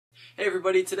Hey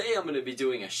everybody, today I'm going to be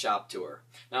doing a shop tour.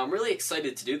 Now I'm really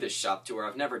excited to do this shop tour.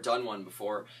 I've never done one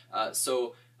before,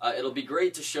 so it'll be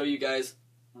great to show you guys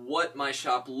what my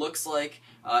shop looks like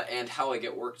and how I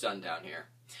get work done down here.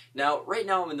 Now, right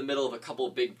now I'm in the middle of a couple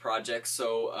big projects,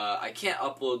 so I can't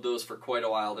upload those for quite a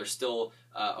while. They're still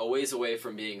a ways away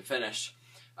from being finished.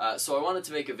 So I wanted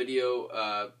to make a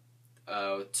video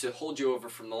to hold you over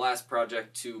from the last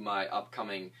project to my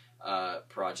upcoming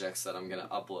projects that I'm going to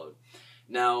upload.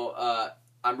 Now,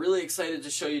 I'm really excited to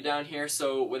show you down here,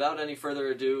 so without any further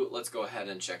ado, let's go ahead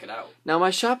and check it out. Now, my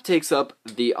shop takes up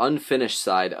the unfinished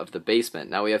side of the basement.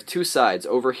 Now, we have two sides.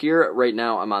 Over here, right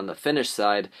now, I'm on the finished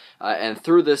side, and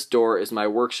through this door is my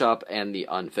workshop and the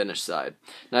unfinished side.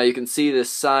 Now, you can see this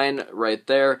sign right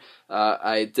there.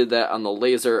 I did that on the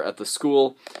laser at the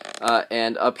school,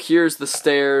 and up here's the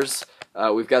stairs.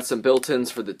 We've got some built-ins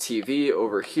for the TV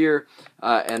over here,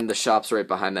 and the shop's right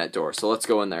behind that door. So let's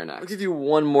go in there next. I'll give you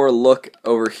one more look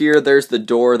over here. There's the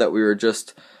door that we were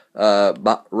just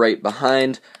right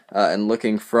behind and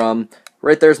looking from.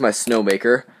 Right there's my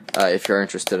snowmaker, if you're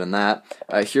interested in that.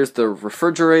 Here's the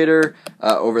refrigerator.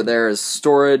 Over there is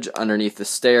storage underneath the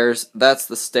stairs. That's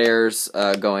the stairs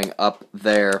going up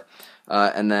there.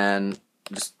 And then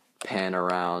just pan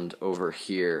around over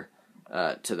here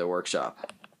to the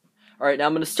workshop. Alright, now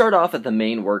I'm going to start off at the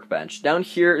main workbench. Down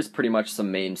here is pretty much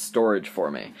some main storage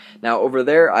for me. Now over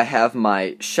there I have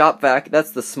my shop vac. That's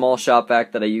the small shop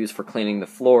vac that I use for cleaning the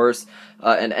floors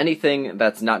and anything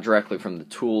that's not directly from the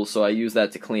tools, so I use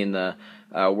that to clean the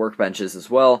workbenches as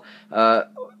well.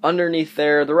 Underneath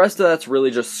there, the rest of that's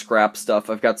really just scrap stuff.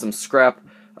 I've got some scrap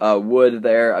wood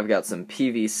there. I've got some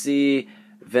PVC,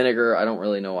 vinegar. I don't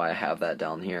really know why I have that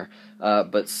down here.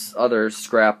 But other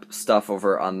scrap stuff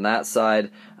over on that side.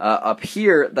 Up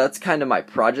here, that's kind of my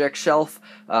project shelf.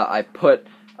 I put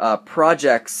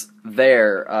projects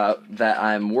there that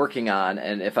I'm working on,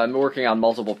 and if I'm working on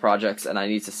multiple projects and I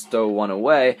need to stow one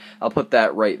away, I'll put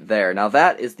that right there. Now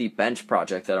that is the bench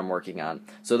project that I'm working on.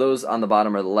 So those on the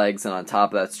bottom are the legs, and on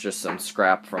top that's just some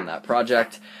scrap from that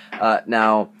project.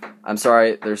 Now, I'm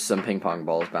sorry, there's some ping pong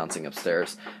balls bouncing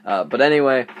upstairs. But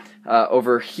anyway,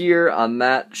 over here on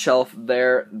that shelf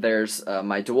there's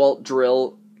my DeWalt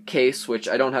drill case, which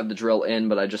I don't have the drill in,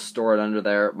 but I just store it under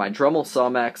there. My Dremel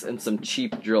Sawmax and some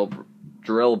cheap drill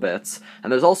bits,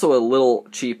 and there's also a little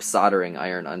cheap soldering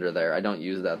iron under there. I don't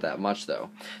use that much though.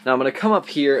 Now I'm going to come up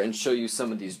here and show you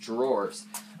some of these drawers.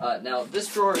 Now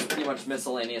this drawer is pretty much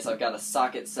miscellaneous. I've got a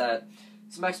socket set,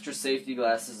 some extra safety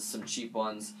glasses, some cheap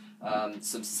ones,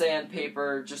 some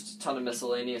sandpaper, just a ton of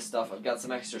miscellaneous stuff. I've got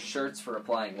some extra shirts for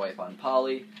applying wipe-on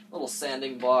poly, a little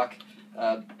sanding block.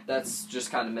 That's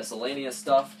just kind of miscellaneous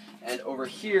stuff. And over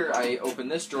here, I open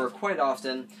this drawer quite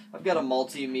often. I've got a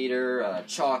multimeter, a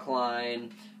chalk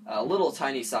line, a little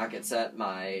tiny socket set,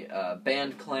 my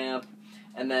band clamp,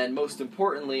 and then most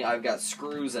importantly, I've got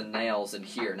screws and nails in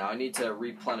here. Now I need to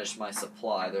replenish my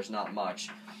supply. There's not much.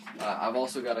 I've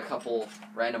also got a couple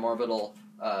random orbital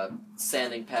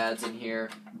sanding pads in here,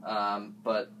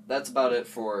 but that's about it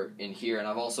for in here. And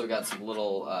I've also got some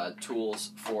little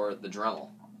tools for the Dremel.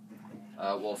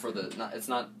 Well, it's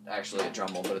not actually a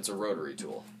Dremel, but it's a rotary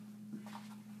tool.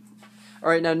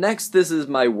 Alright, now next, this is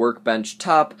my workbench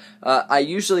top. I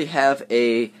usually have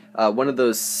a one of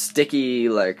those sticky,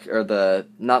 they're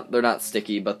not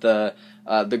sticky, but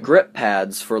the grip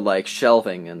pads for like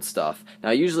shelving and stuff. Now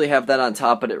I usually have that on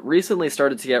top, but it recently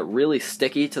started to get really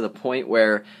sticky to the point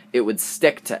where it would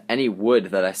stick to any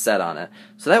wood that I set on it.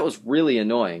 So that was really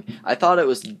annoying. I thought it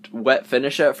was wet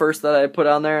finish at first that I put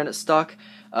on there and it stuck.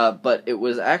 But it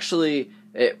was actually,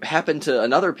 it happened to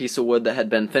another piece of wood that had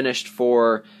been finished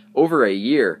for over a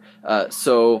year.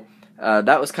 So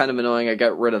that was kind of annoying. I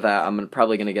got rid of that. I'm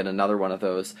probably going to get another one of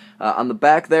those. On the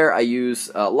back there, I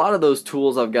use a lot of those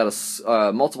tools. I've got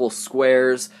multiple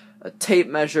squares, a tape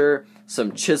measure,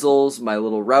 some chisels, my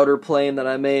little router plane that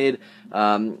I made.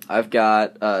 I've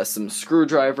got some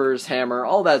screwdrivers, hammer,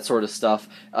 all that sort of stuff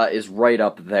is right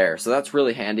up there. So that's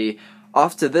really handy.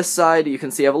 Off to this side, you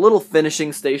can see I have a little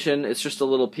finishing station. It's just a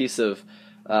little piece of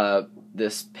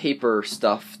this paper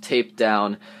stuff taped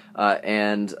down,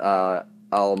 and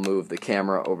I'll move the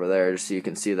camera over there just so you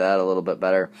can see that a little bit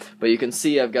better. But you can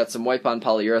see I've got some wipe-on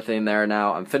polyurethane there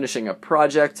now. I'm finishing a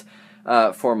project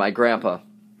for my grandpa.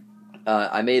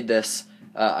 I made this.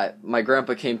 My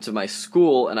grandpa came to my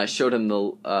school, and I showed him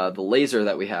the laser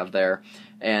that we have there,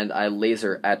 and I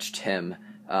laser etched him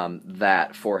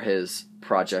that for his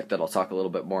project that I'll talk a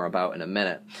little bit more about in a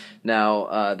minute.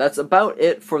 Now, that's about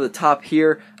it for the top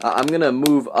here. I'm going to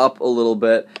move up a little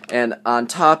bit, and on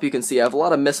top you can see I have a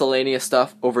lot of miscellaneous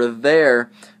stuff. Over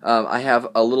there, I have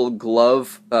a little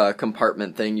glove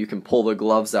compartment thing. You can pull the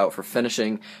gloves out for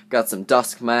finishing. Got some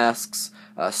dust masks,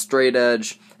 straight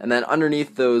edge, and then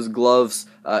underneath those gloves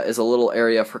is a little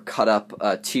area for cut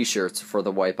up t-shirts for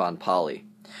the Wipe On Poly.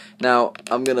 Now,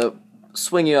 I'm going to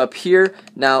swing you up here.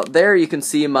 Now there you can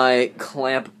see my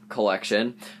clamp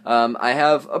collection. I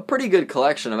have a pretty good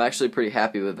collection. I'm actually pretty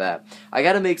happy with that. I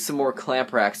gotta make some more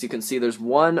clamp racks. You can see there's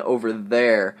one over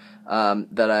there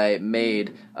that I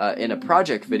made in a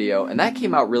project video, and that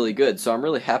came out really good, so I'm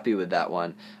really happy with that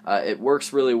one. It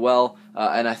works really well,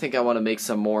 and I think I want to make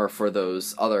some more for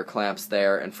those other clamps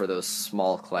there and for those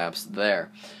small clamps there.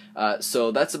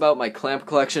 So that's about my clamp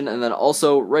collection, and then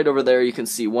also right over there you can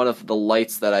see one of the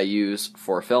lights that I use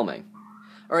for filming.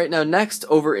 Alright, now next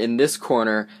over in this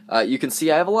corner, you can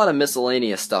see I have a lot of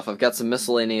miscellaneous stuff. I've got some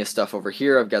miscellaneous stuff over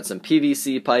here. I've got some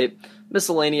PVC pipe,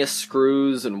 miscellaneous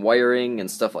screws and wiring and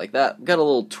stuff like that. I've got a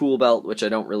little tool belt, which I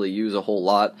don't really use a whole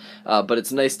lot, but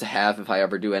it's nice to have if I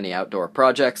ever do any outdoor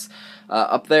projects.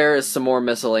 Up there is some more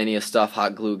miscellaneous stuff,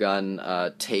 hot glue gun,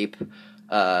 tape,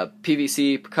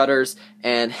 PVC cutters,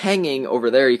 and hanging over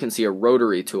there you can see a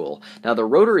rotary tool. Now the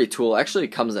rotary tool actually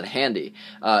comes in handy.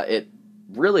 It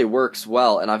really works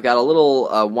well, and I've got a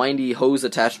little windy hose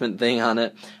attachment thing on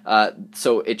it,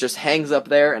 so it just hangs up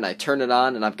there and I turn it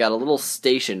on, and I've got a little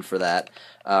station for that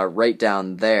right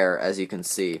down there, as you can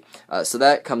see. So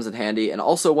that comes in handy. And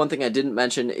also one thing I didn't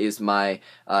mention is my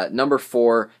number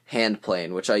 4 hand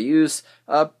plane, which I use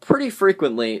pretty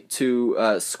frequently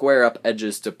to square up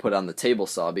edges to put on the table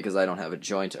saw because I don't have a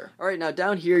jointer. Alright, now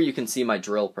down here you can see my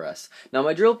drill press. Now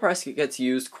my drill press gets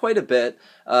used quite a bit.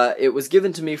 It was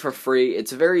given to me for free.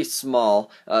 It's very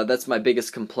small. That's my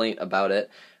biggest complaint about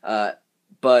it.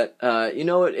 But, you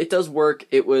know, it does work.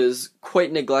 It was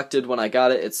quite neglected when I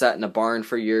got it. It sat in a barn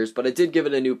for years, but I did give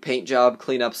it a new paint job,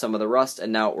 clean up some of the rust,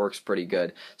 and now it works pretty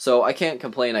good. So I can't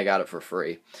complain, I got it for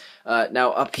free.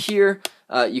 Now up here,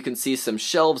 you can see some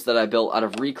shelves that I built out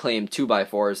of reclaimed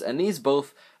 2x4s, and these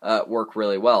both work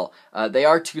really well. They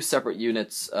are 2 separate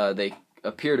units. They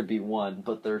appear to be one,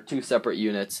 but they're 2 separate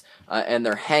units, and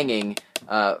they're hanging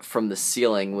from the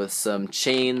ceiling with some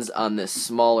chains on this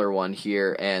smaller one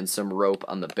here and some rope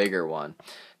on the bigger one.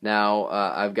 Now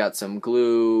I've got some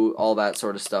glue, all that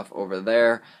sort of stuff over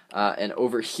there, and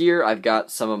over here I've got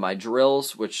some of my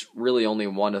drills, which really only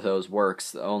one of those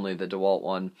works, only the DeWalt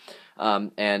one,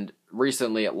 and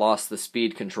recently it lost the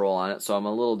speed control on it, so I'm a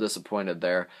little disappointed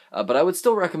there, but I would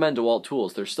still recommend DeWalt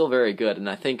tools. They're still very good, and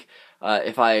I think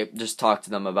if I just talk to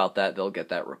them about that, they'll get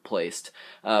that replaced.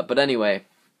 But anyway,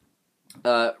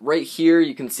 right here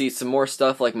you can see some more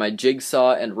stuff like my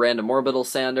jigsaw and random orbital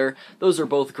sander. Those are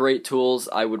both great tools.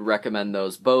 I would recommend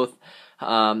those both.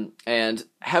 And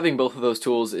having both of those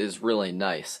tools is really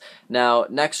nice. Now,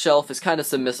 next shelf is kind of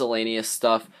some miscellaneous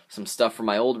stuff. Some stuff from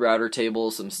my old router table,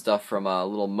 some stuff from a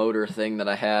little motor thing that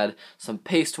I had, some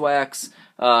paste wax,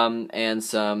 and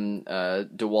some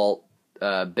DeWalt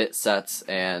bit sets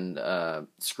and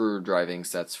screw driving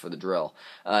sets for the drill.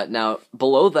 Now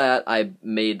below that I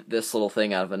made this little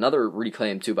thing out of another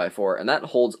reclaimed 2x4, and that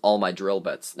holds all my drill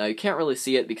bits. Now you can't really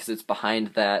see it because it's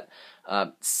behind that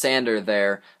sander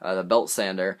there, the belt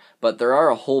sander, but there are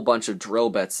a whole bunch of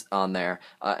drill bits on there,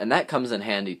 and that comes in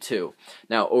handy too.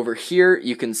 Now over here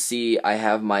you can see I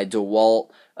have my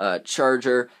DeWalt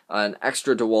charger, an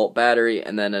extra DeWalt battery,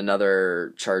 and then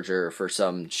another charger for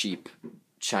some cheap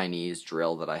Chinese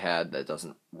drill that I had that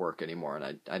doesn't work anymore,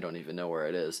 and I don't even know where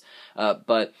it is.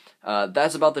 But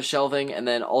that's about the shelving, and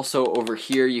then also over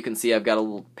here you can see I've got a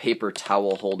little paper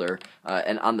towel holder,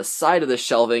 and on the side of the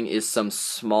shelving is some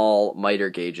small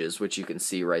miter gauges, which you can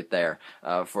see right there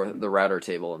for the router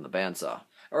table and the bandsaw.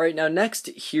 Alright, now next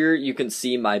here you can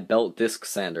see my belt disc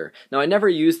sander. Now I never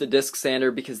used the disc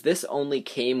sander because this only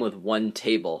came with 1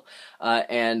 table,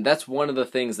 and that's one of the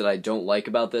things that I don't like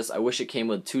about this. I wish it came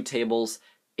with 2 tables.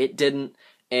 It didn't,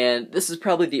 and this is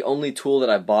probably the only tool that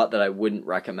I bought that I wouldn't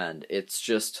recommend. It's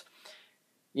just,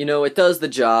 you know, it does the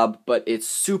job, but it's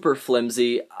super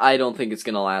flimsy. I don't think it's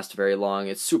going to last very long.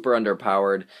 It's super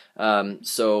underpowered,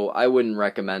 so I wouldn't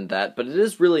recommend that, but it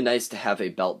is really nice to have a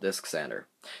belt disc sander.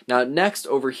 Now next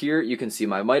over here you can see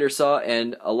my miter saw,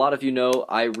 and a lot of you know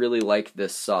I really like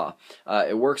this saw.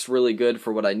 It works really good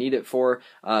for what I need it for.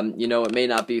 You know, it may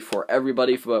not be for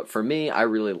everybody, but for me I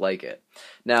really like it.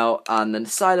 Now on the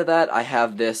side of that I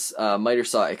have this miter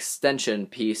saw extension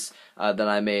piece that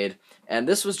I made, and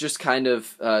this was just kind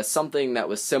of something that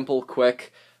was simple,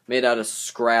 quick, made out of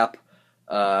scrap.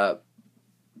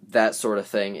 that sort of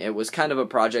thing. It was kind of a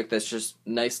project that's just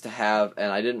nice to have,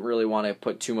 and I didn't really want to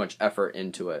put too much effort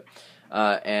into it.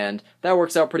 And that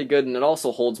works out pretty good, and it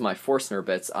also holds my Forstner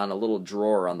bits on a little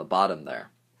drawer on the bottom there.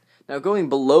 Now going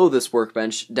below this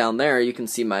workbench, down there, you can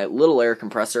see my little air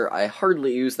compressor. I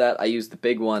hardly use that. I use the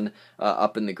big one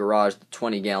up in the garage, the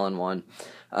 20-gallon one.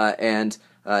 And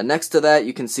next to that,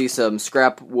 you can see some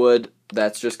scrap wood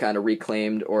that's just kind of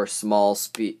reclaimed or small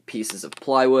pieces of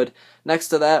plywood. Next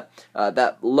to that,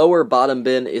 that lower bottom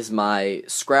bin is my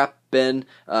scrap bin,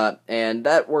 and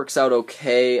that works out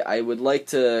okay. I would like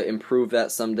to improve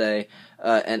that someday.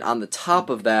 And on the top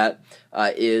of that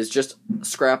is just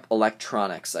scrap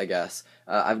electronics, I guess.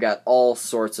 I've got all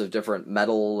sorts of different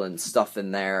metal and stuff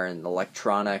in there, and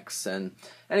electronics, and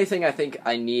anything I think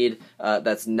I need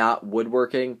that's not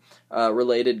woodworking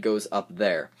related goes up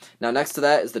there. Now next to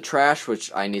that is the trash,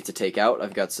 which I need to take out.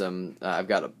 I've got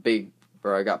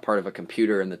I got part of a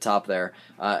computer in the top there,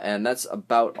 and that's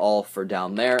about all for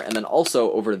down there. And then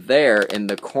also over there in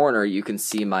the corner, you can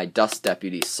see my Dust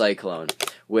Deputy Cyclone,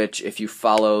 which if you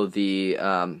follow the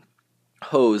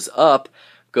hose up,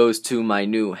 goes to my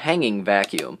new hanging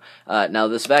vacuum. Now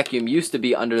this vacuum used to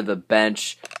be under the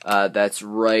bench that's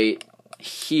right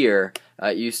here.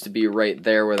 It used to be right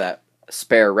there where that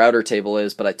spare router table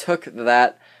is, but I took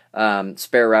that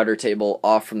spare router table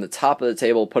off from the top of the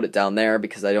table, put it down there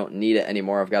because I don't need it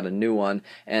anymore. I've got a new one,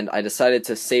 and I decided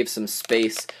to save some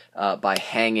space by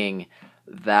hanging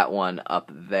that one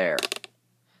up there.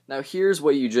 Now here's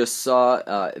what you just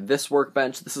saw, this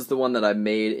workbench. This is the one that I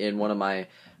made in one of my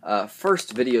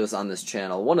first videos on this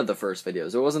channel. One of the first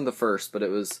videos. It wasn't the first, but it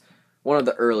was one of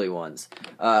the early ones.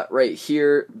 Right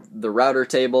here, the router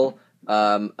table.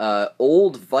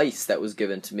 Old vise that was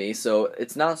given to me, so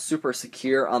it's not super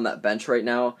secure on that bench right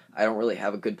now. I don't really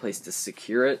have a good place to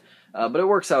secure it, but it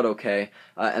works out okay.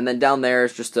 And then down there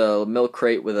is just a milk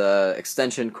crate with a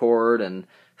extension cord and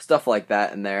stuff like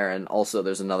that in there, and also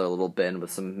there's another little bin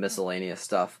with some miscellaneous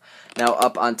stuff. Now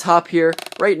up on top here,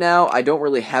 right now I don't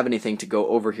really have anything to go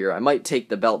over here. I might take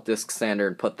the belt disc sander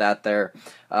and put that there,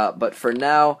 but for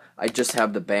now I just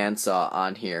have the bandsaw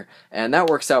on here, and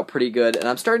that works out pretty good. And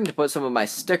I'm starting to put some of my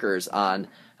stickers on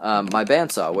my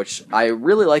bandsaw, which I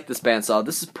really like this bandsaw.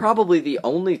 This is probably the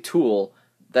only tool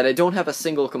that I don't have a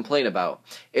single complaint about.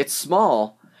 It's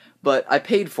small, but I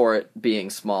paid for it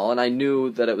being small, and I knew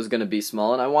that it was going to be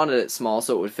small, and I wanted it small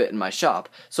so it would fit in my shop.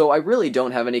 So I really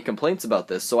don't have any complaints about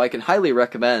this, so I can highly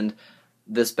recommend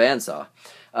this bandsaw.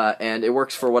 And it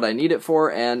works for what I need it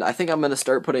for, and I think I'm going to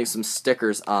start putting some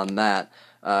stickers on that,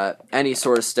 any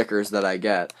sort of stickers that I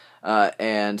get.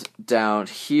 And down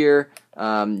here,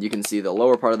 you can see the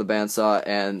lower part of the bandsaw,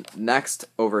 and next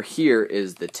over here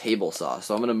is the table saw.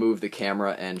 So I'm going to move the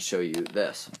camera and show you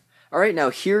this. Alright, now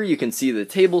here you can see the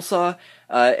table saw,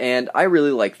 and I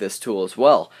really like this tool as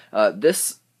well.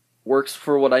 This works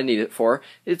for what I need it for.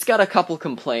 It's got a couple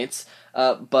complaints,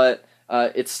 but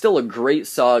it's still a great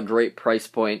saw, great price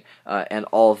point, and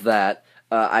all of that.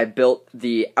 I built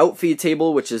the outfeed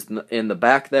table, which is in the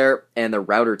back there, and the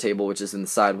router table, which is in the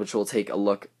side, which we'll take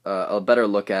a better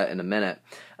look at in a minute.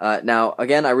 Now,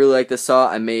 again, I really like this saw.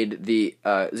 I made the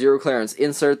zero clearance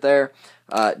insert there.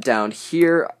 Down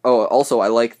here, also I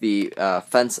like the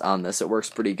fence on this. It works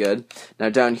pretty good. Now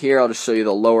down here, I'll just show you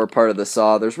the lower part of the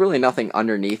saw. There's really nothing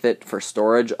underneath it for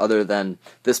storage other than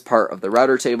this part of the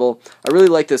router table. I really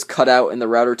like this cutout in the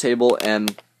router table,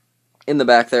 and in the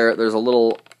back there, there's a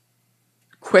little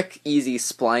quick, easy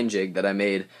spline jig that I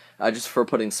made just for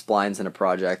putting splines in a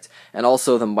project, and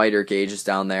also the miter gauge is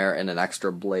down there and an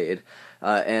extra blade.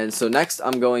 And so next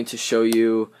I'm going to show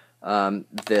you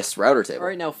this router table.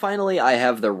 Alright, now finally I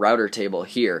have the router table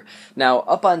here. Now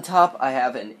up on top I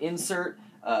have an insert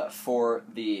for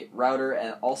the router,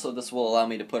 and also this will allow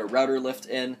me to put a router lift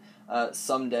in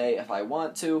someday if I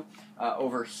want to.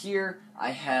 Over here I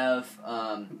have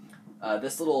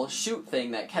this little chute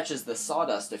thing that catches the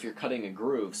sawdust if you're cutting a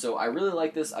groove. So I really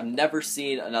like this. I've never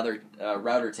seen another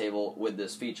router table with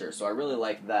this feature, so I really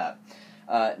like that.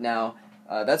 Now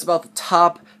that's about the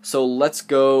top, so let's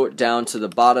go down to the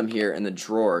bottom here in the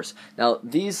drawers. Now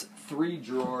these 3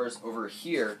 drawers over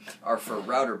here are for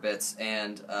router bits,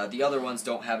 and the other ones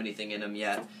don't have anything in them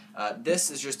yet.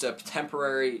 This is just a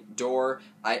temporary door.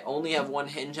 I only have 1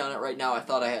 hinge on it right now. I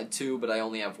thought I had 2, but I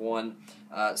only have 1.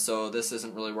 So this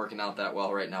isn't really working out that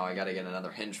well right now. I gotta get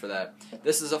another hinge for that.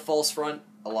 This is a false front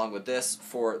along with this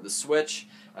for the switch,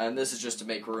 and this is just to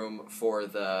make room for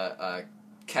the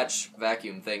catch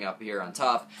vacuum thing up here on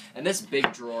top, and this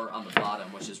big drawer on the bottom,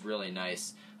 which is really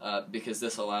nice because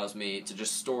this allows me to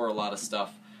just store a lot of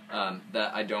stuff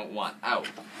that I don't want out.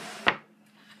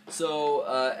 So,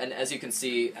 and as you can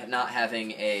see, not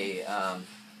having a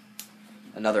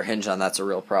another hinge on that's a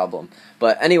real problem.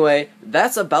 But anyway,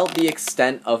 that's about the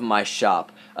extent of my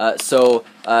shop. So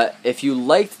if you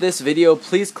liked this video,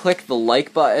 please click the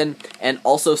like button and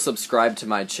also subscribe to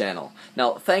my channel.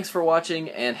 Now, thanks for watching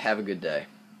and have a good day.